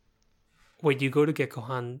 Wait, you go to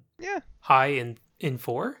Gekkoukan Yeah, High in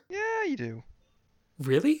 4? yeah, you do.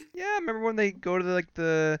 Really? Yeah, remember when they go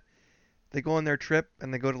to they go on their trip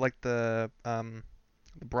and they go to like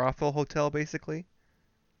the brothel hotel, basically.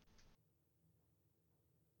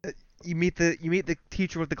 Uh, You meet the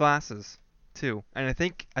teacher with the glasses too, and I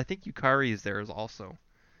think Yukari is there as also.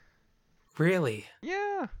 Really?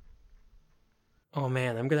 Yeah. Oh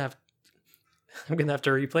man, I'm gonna have to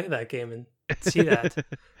replay that game and see that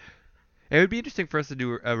It would be interesting for us to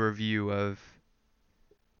do a review of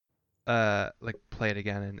like play it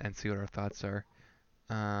again and see what our thoughts are.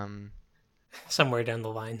 Um, somewhere down the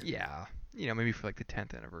line. yeah, maybe for like the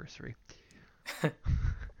 10th anniversary.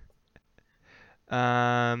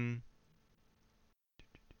 Um,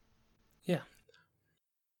 Yeah.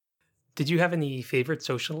 Did you have any favorite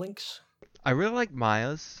social links? I really like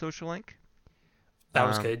Maya's social link. That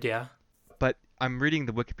was Um, good. Yeah. but I'm reading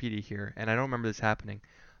the Wikipedia here, and I don't remember this happening.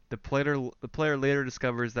 The player later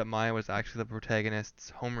discovers that Maya was actually the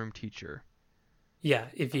protagonist's homeroom teacher. Yeah.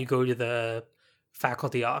 If you go to the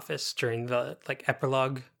faculty office during the like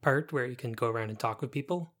epilogue part where you can go around and talk with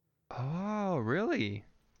people. Oh, really?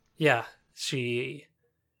 Yeah. She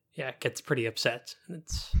gets pretty upset.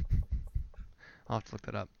 It's I'll have to look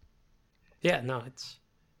that up. yeah, no, it's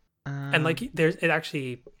and Um, like there's it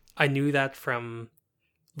actually I knew that from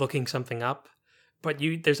looking something up, but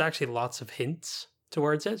you there's actually lots of hints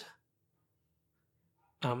towards it.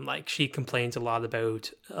 Like she complains a lot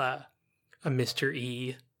about a Mr.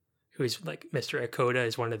 E, who is like Mr. Akoda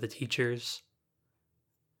is one of the teachers,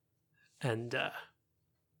 and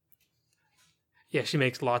yeah, she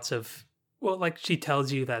makes lots of like she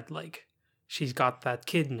tells you that like she's got that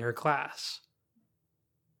kid in her class,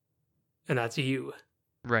 and that's you.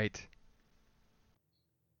 right.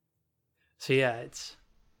 So yeah, it's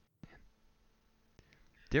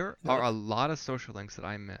There are uh, a lot of social links that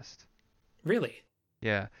I missed. really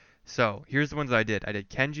Yeah. So here's the ones that I did. I did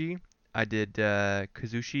Kenji. I did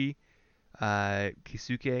Kazushi.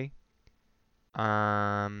 Kisuke.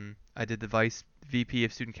 I did the Vice VP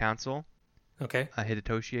of Student Council. okay.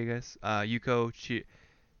 Hidetoshi, I guess. Yuko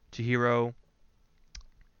Chihiro.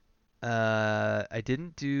 I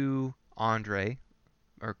didn't do Andre,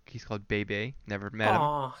 or he's called Bebe. Never met him.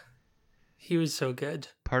 Aw, he was so good.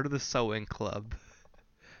 Part of the sewing club.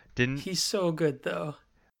 Didn't He's so good though.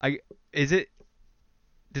 I? Is it?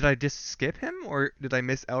 Did I just skip him, or did I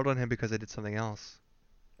miss out on him because I did something else?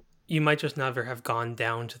 You might just never have gone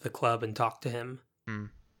down to the club and talked to him. Hmm.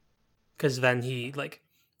 Because then he, like,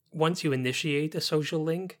 once you initiate a social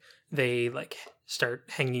link, they, like, start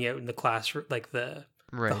hanging out in the classroom, like the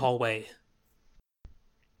Right. hallway.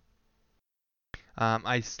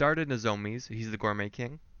 I started Nozomi's. He's the Gourmet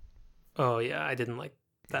King. Oh, yeah, I didn't like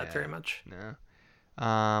that Yeah. very much. No.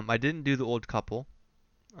 I didn't do the old couple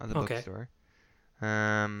at the Okay. bookstore.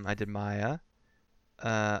 I did Maya.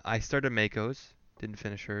 I started Mako's. Didn't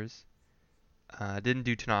finish hers. Didn't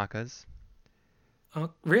do Tanaka's.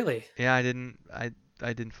 Oh, really? Yeah, I didn't.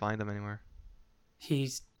 I didn't find them anywhere.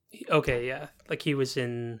 Okay, yeah. Like, he was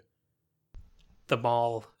in the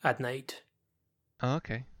mall at night. Oh,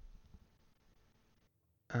 okay.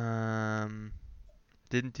 Um,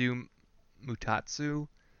 didn't do Mutatsu.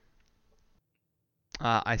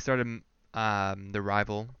 I started the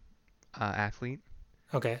rival athlete,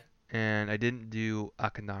 Okay. and I didn't do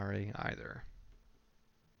Akanari either.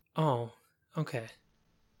 Oh, okay.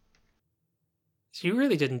 So you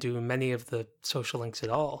really didn't do many of the social links at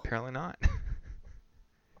all. Apparently not.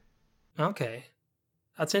 Okay.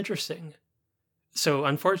 That's interesting. So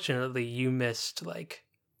unfortunately, you missed like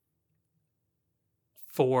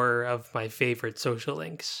four of my favorite social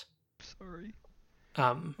links. Sorry,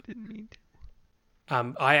 Um, I didn't mean to.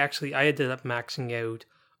 I ended up maxing out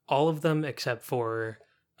all of them except for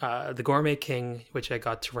the Gourmet King, which I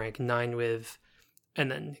got to rank 9 with,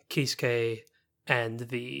 and then Kisuke and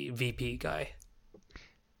the VP guy.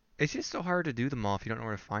 It's just so hard to do them all if you don't know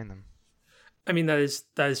where to find them. I mean that is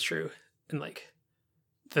true, and like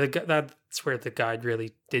that's where the guide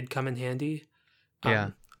really did come in handy.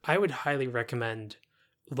 Yeah. I would highly recommend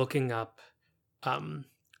looking up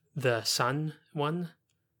the Sun one,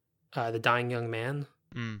 the Dying Young Man.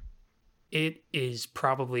 Mm. It is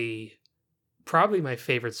probably my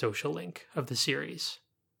favorite social link of the series.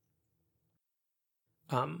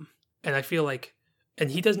 And I feel like,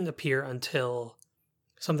 and he doesn't appear until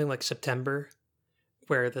something like September,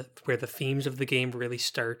 where the themes of the game really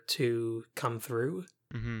start to come through,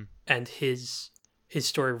 Mm-hmm. and his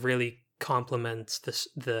story really complements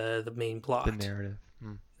the main plot The narrative.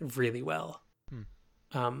 Mm. really well. Hmm.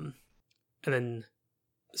 And then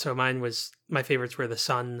so my favorites were the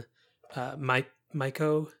Sun,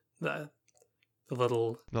 Maiko, the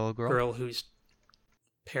little The little girl. girl whose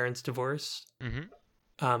parents divorced,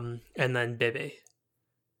 Mm-hmm. and then Bebe,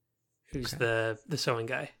 who's Okay. the sewing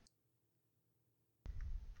guy.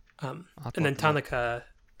 I'll have to And then look them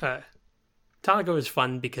up. Tanaka was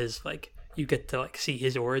fun because like you get to like see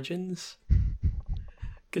his origins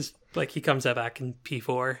because like he comes out back in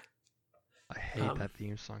P4. I hate Um, that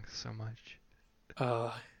theme song so much.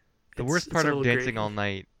 uh, The it's worst it's part a of little dancing all grating.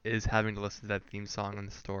 night is having to listen to that theme song in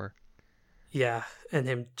the store. Yeah, and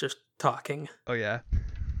him just talking Oh yeah.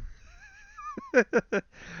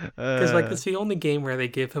 because like uh, it's the only game where they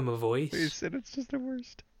give him a voice. it's just the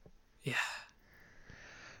worst. Yeah,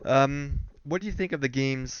 What do you think of the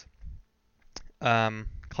game's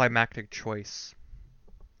climactic choice?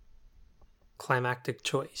 climactic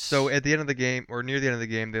So choice. at the end of the game, or near the end of the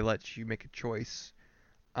game, they let you make a choice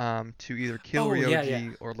to either kill Oh yeah, yeah.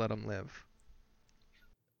 Ryoji or let him live.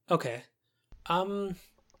 Okay. Um.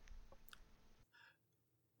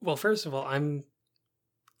 Well, first of all,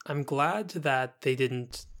 I'm glad that they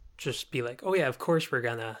didn't just be like, oh yeah, of course we're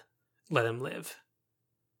gonna let him live.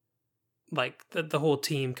 Like the whole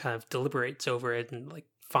team kind of deliberates over it and like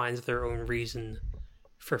finds their own reason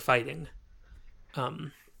for fighting.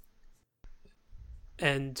 Um,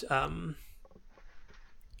 and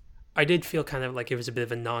I did feel kind of like it was a bit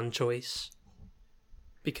of a non-choice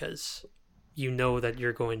because you know that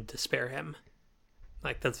you're going to spare him.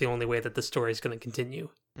 Like that's the only way that the story is going to continue.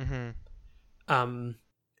 Mm-hmm. Um,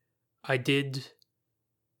 I did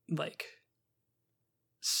like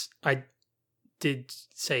I did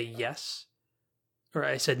say yes, or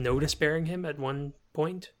I said no to sparing him at one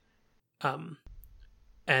point. Um,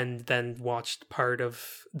 and then watched part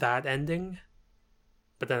of that ending.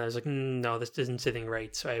 But then I was like, no, this isn't sitting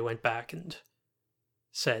right. So I went back and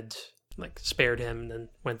said, like, spared him and then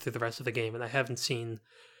went through the rest of the game. And I haven't seen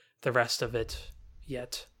the rest of it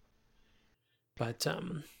yet. But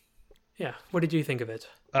yeah, what did you think of it?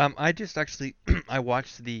 I just actually I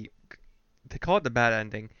watched they call it the bad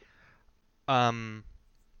ending. Um,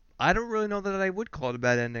 I don't really know that I would call it a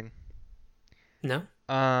bad ending. No?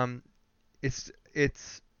 Um, it's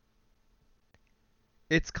it's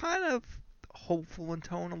kind of hopeful in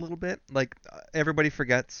tone a little bit. Like everybody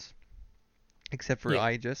forgets except for Yeah.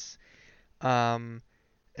 Aegis. And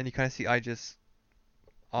you kind of see Aegis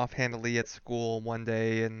offhandedly at school one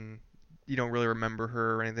day, and you don't really remember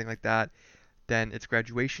her or anything like that. Then it's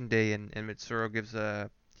graduation day, and Mitsuru gives a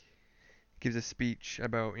speech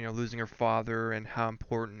about losing her father and how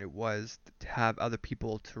important it was to have other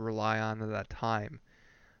people to rely on at that time.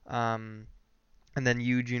 Um, and then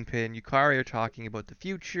you, Junpei, and Yukari are talking about the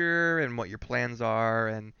future and what your plans are,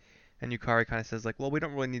 and Yukari kind of says like, well, we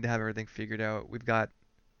don't really need to have everything figured out. We've got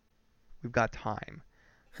time.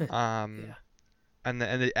 Um, Yeah. and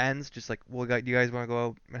it ends just like, well, do you guys want to go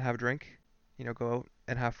out and have a drink? Go out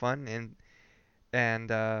and have fun,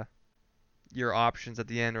 and your options at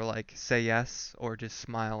the end are like say yes or just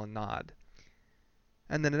smile and nod.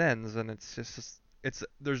 And then it ends, and it's just it's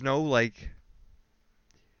there's no like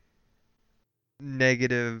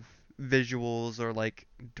negative visuals or like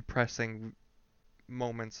depressing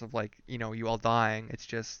moments of like you all dying. It's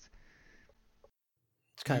just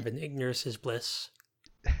It's kind of an ignorance is bliss.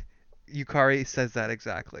 Yukari says that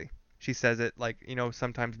exactly. She says it like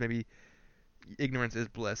sometimes maybe ignorance is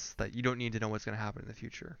bliss, that you don't need to know what's going to happen in the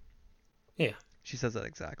future. Yeah. She says that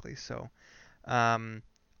exactly. So um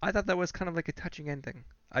I thought that was kind of like a touching ending.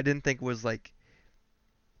 I didn't think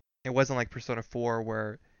it wasn't like Persona 4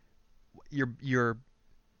 where your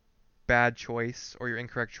bad choice or your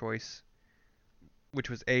incorrect choice, which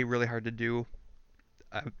was A, really hard to do,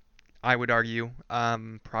 I, I would argue,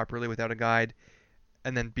 properly without a guide,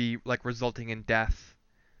 and then B, like resulting in death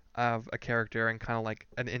of a character and kind of like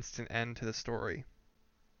an instant end to the story.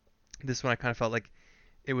 This one I kind of felt like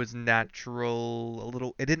it was natural, a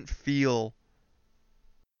little. It didn't feel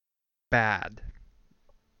bad.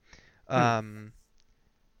 Hmm. Um,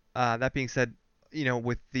 that being said,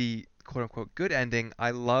 with the quote unquote good ending,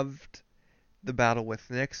 I loved the battle with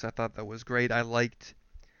Nyx. I thought that was great. I liked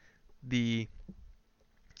the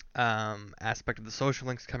aspect of the social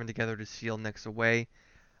links coming together to seal Nyx away.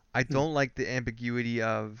 I Hmm. don't like the ambiguity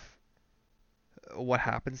of what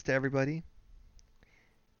happens to everybody.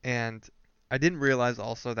 And I didn't realize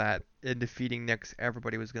also that in defeating Nyx,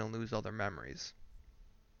 everybody was going to lose all their memories.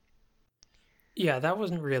 Yeah, that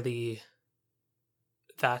wasn't really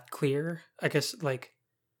that clear. I guess like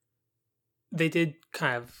they did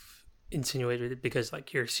kind of insinuate it because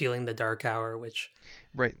like you're sealing the dark hour,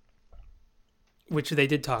 Right. which they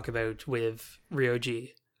did talk about with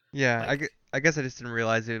Ryoji. Yeah, Like, I guess I just didn't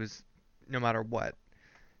realize it was no matter what.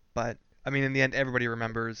 But, I mean, in the end, everybody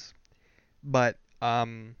remembers. But,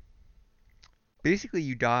 basically,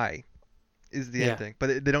 you die is the yeah, ending.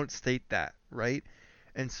 But they don't state that, right?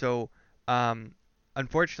 And so, um,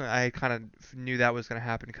 unfortunately, I kind of knew that was going to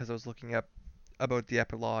happen because I was looking up about the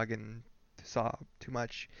epilogue and saw too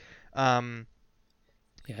much. Um,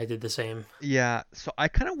 Yeah, I did the same. yeah, so I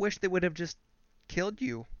kind of wish they would have just killed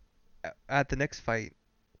you at the next fight.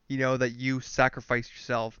 You know, that you sacrificed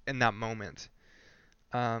yourself in that moment.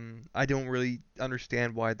 I don't really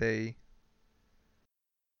understand why they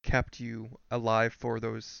kept you alive for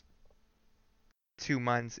those 2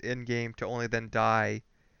 months in game to only then die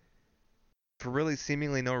for really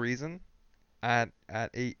seemingly no reason at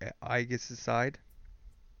Aegis's side.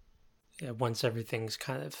 Yeah, once everything's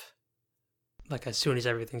kind of like as soon as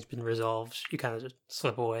everything's been resolved, you kind of just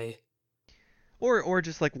slip away. Or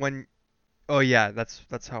just like when oh yeah,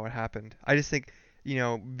 that's how it happened. I just think,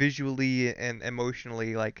 visually and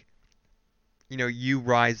emotionally like, you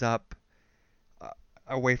rise up uh,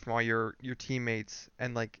 away from all your teammates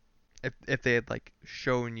and like if they had like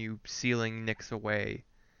shown you sealing Nyx away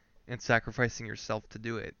and sacrificing yourself to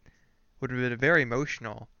do it would have been very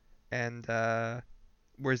emotional. And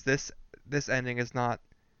whereas this ending is not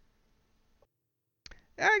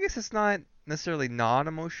I guess it's not necessarily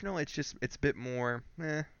non-emotional. It's a bit more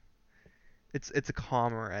it's a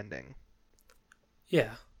calmer ending.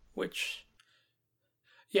 Yeah, which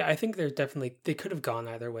yeah, I think there's definitely they could have gone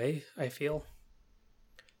either way. I feel.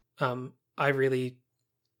 Um, I really,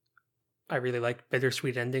 I really like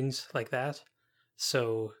bittersweet endings like that,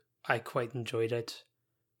 so I quite enjoyed it.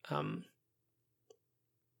 Um,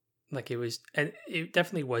 like it was, and it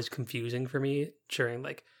definitely was confusing for me during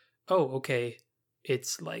like, oh, okay,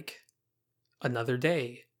 it's like another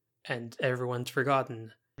day, and everyone's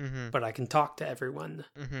forgotten, Mhm. but I can talk to everyone.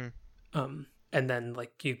 Mhm. And then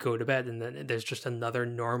like you go to bed, and then there's just another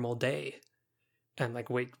normal day, and like,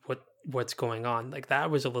 wait, what's going on? Like that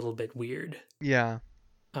was a little bit weird. Yeah.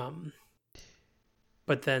 Um,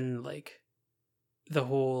 but then like the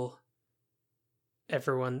whole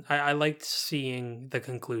everyone, I liked seeing the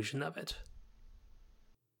conclusion of it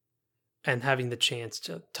and having the chance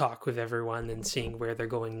to talk with everyone and seeing where they're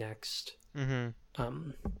going next. Mhm.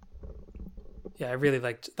 Um, yeah, I really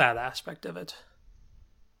liked that aspect of it.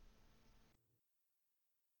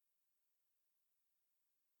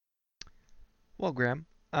 Well, Graham,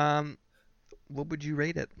 what would you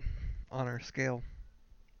rate it on our scale?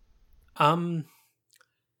 Um,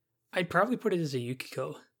 I'd probably put it as a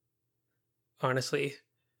Yukiko, honestly.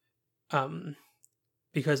 Um,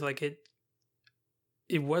 because like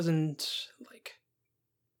it wasn't like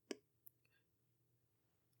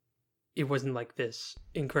it wasn't like this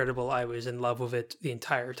incredible. I was in love with it the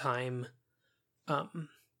entire time. Um,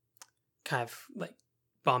 kind of like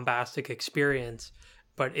bombastic experience,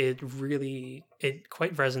 but it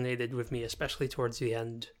quite resonated with me, especially towards the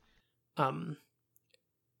end. Um,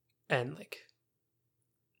 and like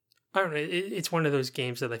I don't know, it's one of those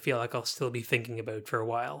games that I feel like I'll still be thinking about for a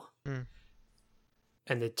while, Mm.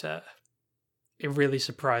 and it really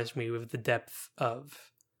surprised me with the depth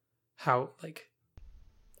of how like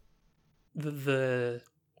the the,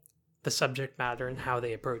 the subject matter and how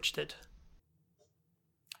they approached it.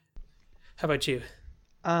 How about you?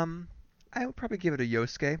 Um, I would probably give it a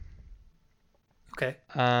Yosuke. Okay.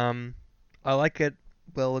 Um, I like it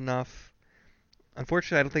well enough.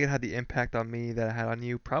 Unfortunately, I don't think it had the impact on me that it had on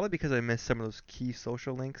you, probably because I missed some of those key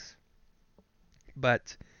social links.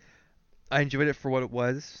 But I enjoyed it for what it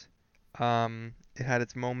was. It had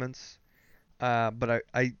its moments, but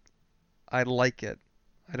I like it.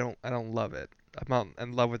 I don't love it. I'm not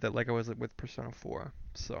in love with it like I was with Persona 4.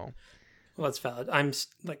 So Well, that's valid.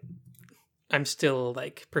 I'm still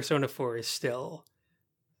like Persona 4 is still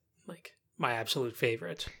like my absolute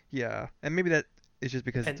favorite. yeah, and maybe that is just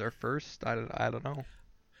because it's And our first. I don't know.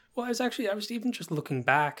 well, I was even just looking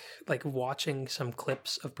back, like watching some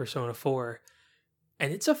clips of Persona 4,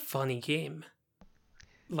 and it's a funny game.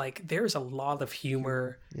 Like there's a lot of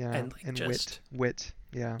Humor, humor yeah, and like and wit, just wit,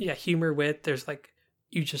 yeah, yeah, humor wit. There's like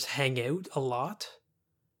you just hang out a lot,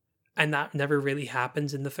 and that never really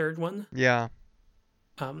happens in the third one. yeah.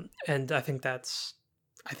 And I think that's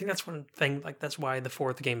one thing. Like that's why the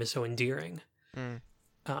fourth game is so endearing. Mm.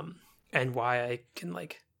 Um, and why I can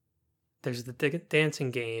like there's the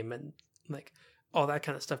dancing game and like all that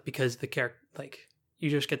kind of stuff because the character like you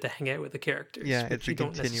just get to hang out with the characters, Yeah, it's which a you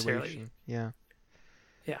don't necessarily. continuation. Yeah,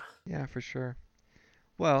 Yeah. yeah, for sure.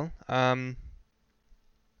 Well,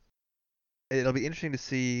 it'll be interesting to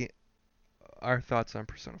see our thoughts on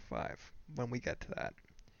Persona 5 when we get to that.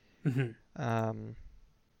 Hmm. Um,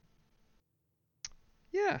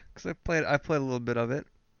 yeah, because I played a little bit of it.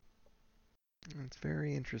 It's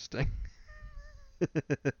very interesting.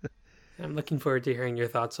 I'm looking forward to hearing your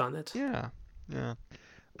thoughts on it. Yeah, yeah.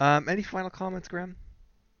 Any final comments, Graham?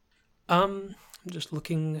 Um, I'm just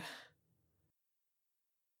looking.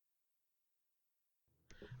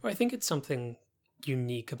 Well, I think it's something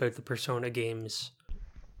unique about the Persona games,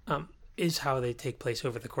 is how they take place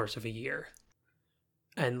over the course of a year.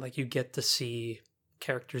 And like you get to see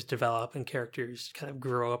characters develop and characters kind of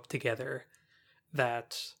grow up together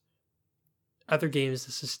that other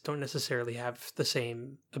games don't necessarily have the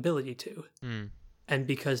same ability to. Mm. And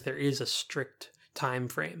because there is a strict time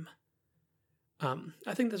frame,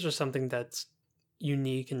 I think that's just something that's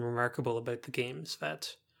unique and remarkable about the games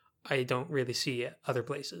that I don't really see at other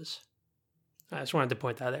places. I just wanted to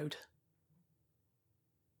point that out.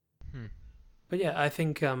 Hmm. But yeah, I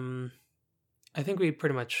think we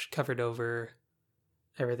pretty much covered over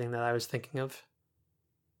everything that I was thinking of.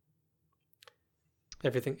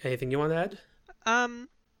 Anything you want to add? Um,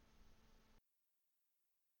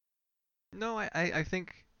 no, I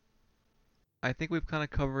think we've kind of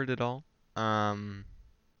covered it all. Um,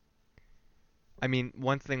 I mean,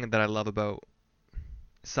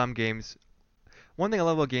 some games, one thing I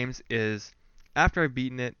love about games is after I've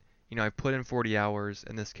beaten it, I've put in 40 hours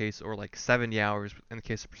in this case, or like 70 hours in the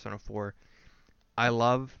case of Persona 4. I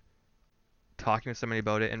love talking to somebody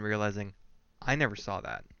about it and realizing I never saw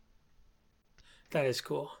that. That is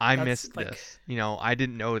cool. I That's missed like, this. I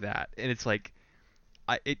didn't know that. And it's like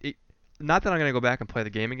it not that I'm gonna go back and play the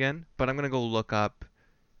game again, but I'm gonna go look up,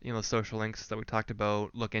 the social links that we talked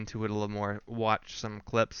about, look into it a little more, watch some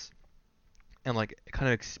clips, and like kind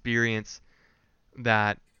of experience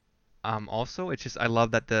that. Also, it's just I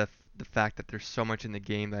love that the fact that there's so much in the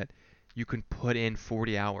game that you can put in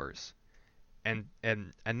 40 hours and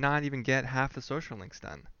not even get half the social links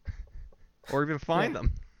done, or even yeah, find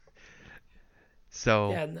them.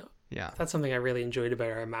 So yeah, no, yeah, that's something I really enjoyed about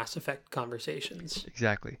our Mass Effect conversations.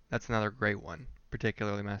 exactly. That's another great one,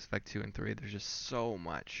 particularly Mass Effect 2 and 3. There's just so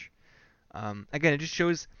much. Again, it just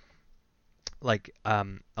shows like a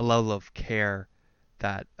level of care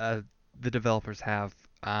that the developers have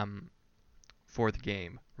for the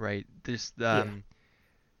game, right? Yeah,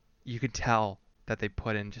 You can tell that they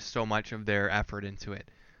put in just so much of their effort into it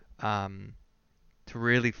um, to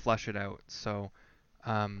really flesh it out. So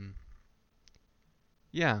um,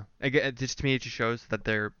 yeah, again, just to me, it just shows that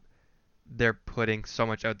they're putting so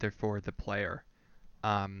much out there for the player,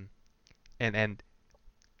 um, and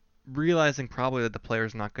realizing probably that the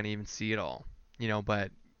player's not going to even see it all,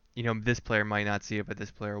 but this player might not see it, but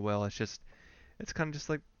this player will. It's kind of just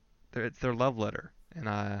like it's their love letter, and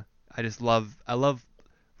I love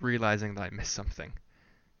realizing that I missed something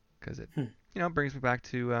because it hmm. brings me back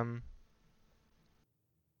to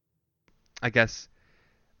I guess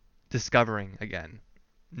discovering again,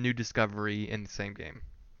 new discovery in the same game.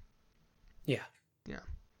 Yeah, Yeah,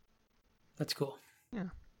 that's cool. yeah.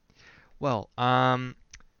 Well,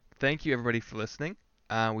 thank you everybody for listening.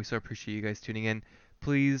 We so appreciate you guys tuning in.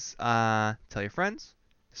 Please tell your friends,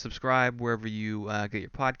 subscribe wherever you get your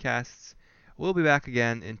podcasts. We'll be back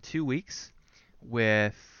again in 2 weeks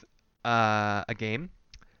with a game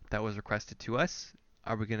that was requested to us.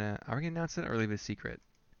 Are we gonna announce it or leave it a secret?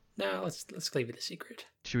 Now let's leave it a secret.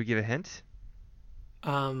 Should we give a hint?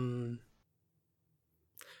 Um,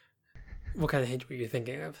 what kind of hint were you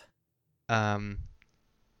thinking of? Um,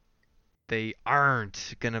 they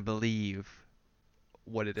aren't gonna believe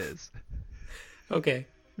what it is. Okay,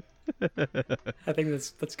 I think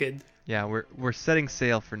that's good. Yeah, we're setting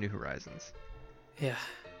sail for New Horizons. Yeah,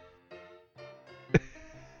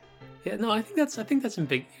 yeah. No, I think that's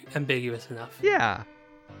ambiguous enough. Yeah,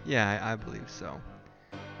 yeah, I believe so.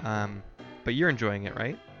 Um, but you're enjoying it,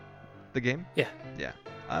 right? The game? Yeah. Yeah.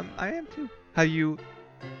 I am too. Have you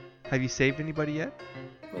saved anybody yet?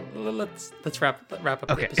 Well, let's wrap up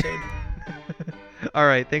the Okay. episode. All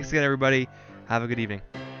right. Thanks again, everybody. Have a good evening.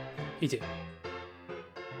 You too.